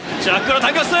자,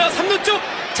 끌어당겼어요. 3루 쪽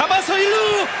잡아서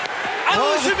 1루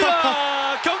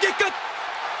아웃입니다. 경기 끝.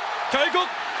 결국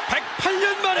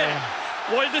 108년 만에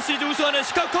월드 시리즈 우승하는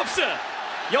시카고 컵스,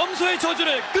 염소의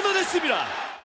저주를 끊어냈습니다.